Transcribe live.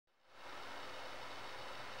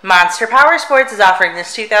Monster Powersports is offering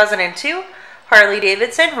this 2002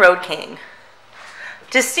 Harley-Davidson Road King.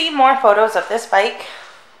 To see more photos of this bike,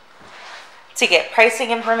 to get pricing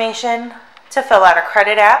information, to fill out a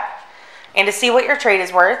credit app, and to see what your trade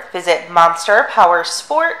is worth, visit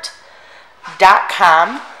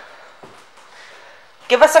monsterpowersport.com.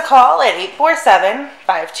 Give us a call at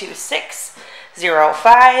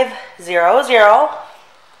 847-526-0500.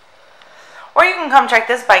 Or you can come check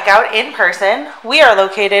this bike out in person. We are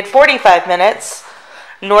located 45 minutes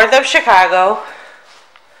north of Chicago.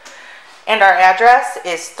 And our address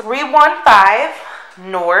is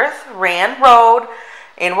 315 North Rand Road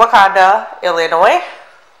in Wauconda, Illinois.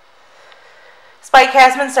 This bike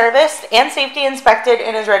has been serviced and safety inspected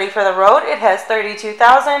and is ready for the road. It has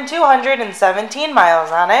 32,217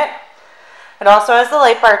 miles on it. It also has the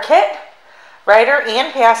light bar kit, rider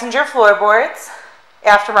and passenger floorboards,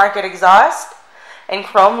 aftermarket exhaust, and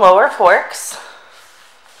chrome lower forks.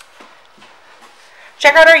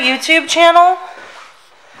 Check out our YouTube channel.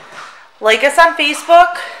 Like us on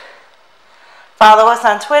Facebook. Follow us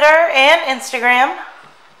on Twitter and Instagram.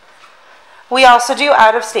 We also do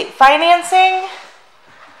out-of-state financing.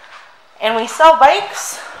 And we sell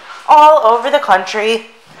bikes all over the country.